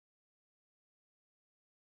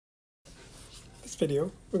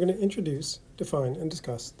video, we're going to introduce, define, and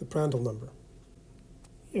discuss the Prandtl number.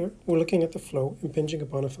 Here, we're looking at the flow impinging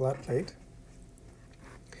upon a flat plate,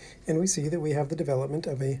 and we see that we have the development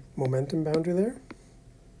of a momentum boundary there,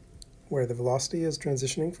 where the velocity is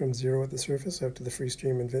transitioning from zero at the surface out to the free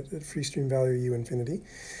stream value u infinity,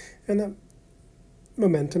 and that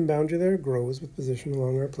momentum boundary there grows with position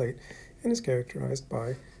along our plate and is characterized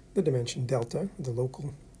by the dimension delta, the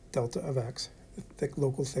local delta of x, the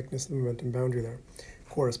local thickness of the momentum boundary there.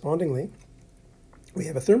 Correspondingly, we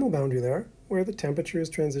have a thermal boundary there where the temperature is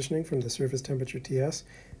transitioning from the surface temperature Ts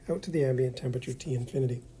out to the ambient temperature T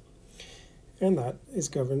infinity. And that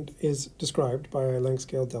is described by a length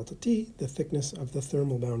scale delta T, the thickness of the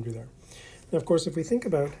thermal boundary there. Now, of course, if we think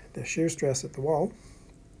about the shear stress at the wall,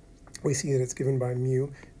 we see that it's given by mu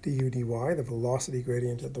du dy, the velocity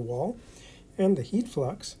gradient at the wall, and the heat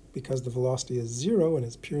flux, because the velocity is zero and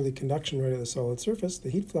it's purely conduction right at the solid surface, the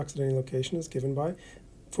heat flux at any location is given by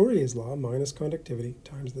Fourier's law minus conductivity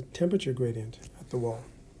times the temperature gradient at the wall.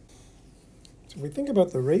 So if we think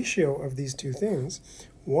about the ratio of these two things,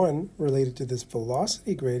 one related to this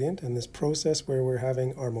velocity gradient and this process where we're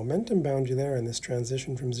having our momentum boundary there and this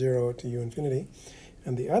transition from zero to u infinity,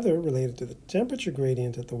 and the other related to the temperature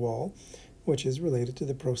gradient at the wall, which is related to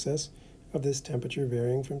the process of this temperature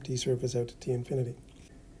varying from T surface out to T infinity.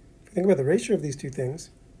 If we think about the ratio of these two things,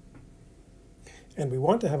 and we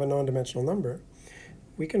want to have a non-dimensional number,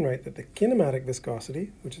 we can write that the kinematic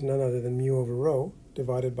viscosity, which is none other than mu over rho,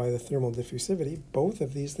 divided by the thermal diffusivity, both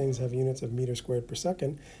of these things have units of meters squared per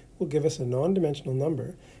second, will give us a non-dimensional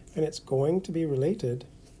number, and it's going to be related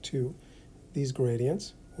to these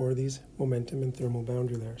gradients, or these momentum and thermal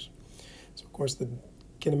boundary layers. So of course the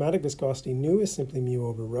kinematic viscosity nu is simply mu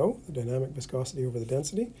over rho, the dynamic viscosity over the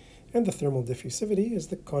density, and the thermal diffusivity is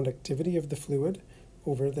the conductivity of the fluid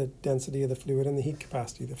over the density of the fluid and the heat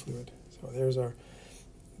capacity of the fluid. So there's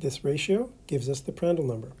this ratio gives us the Prandtl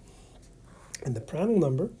number. And the Prandtl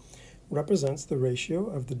number represents the ratio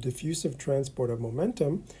of the diffusive transport of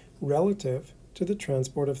momentum relative to the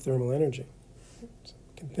transport of thermal energy. So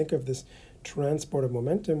we can think of this transport of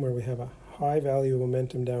momentum where we have a high value of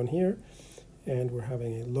momentum down here and we're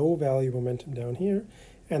having a low value of momentum down here,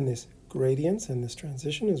 and this gradients and this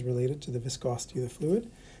transition is related to the viscosity of the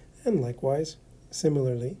fluid, and likewise,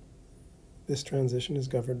 similarly, this transition is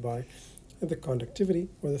governed by the conductivity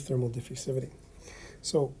or the thermal diffusivity.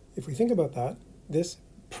 So if we think about that, this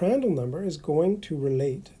Prandtl number is going to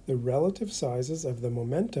relate the relative sizes of the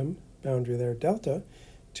momentum boundary there, delta,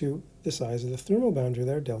 to the size of the thermal boundary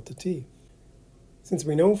there, delta T. Since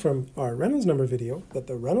we know from our Reynolds number video that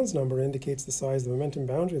the Reynolds number indicates the size of the momentum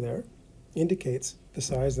boundary there,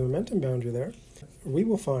 we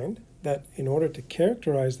will find that in order to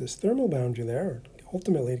characterize this thermal boundary there, or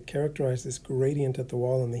ultimately to characterize this gradient at the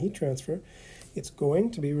wall and the heat transfer, it's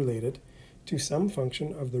going to be related to some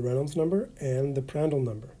function of the Reynolds number and the Prandtl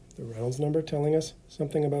number. The Reynolds number telling us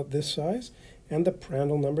something about this size, and the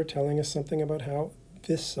Prandtl number telling us something about how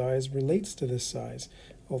this size relates to this size,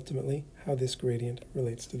 ultimately how this gradient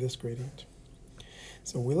relates to this gradient.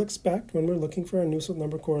 So we'll expect when we're looking for our Nusselt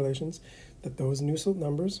number correlations that those Nusselt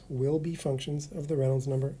numbers will be functions of the Reynolds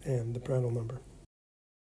number and the Prandtl number.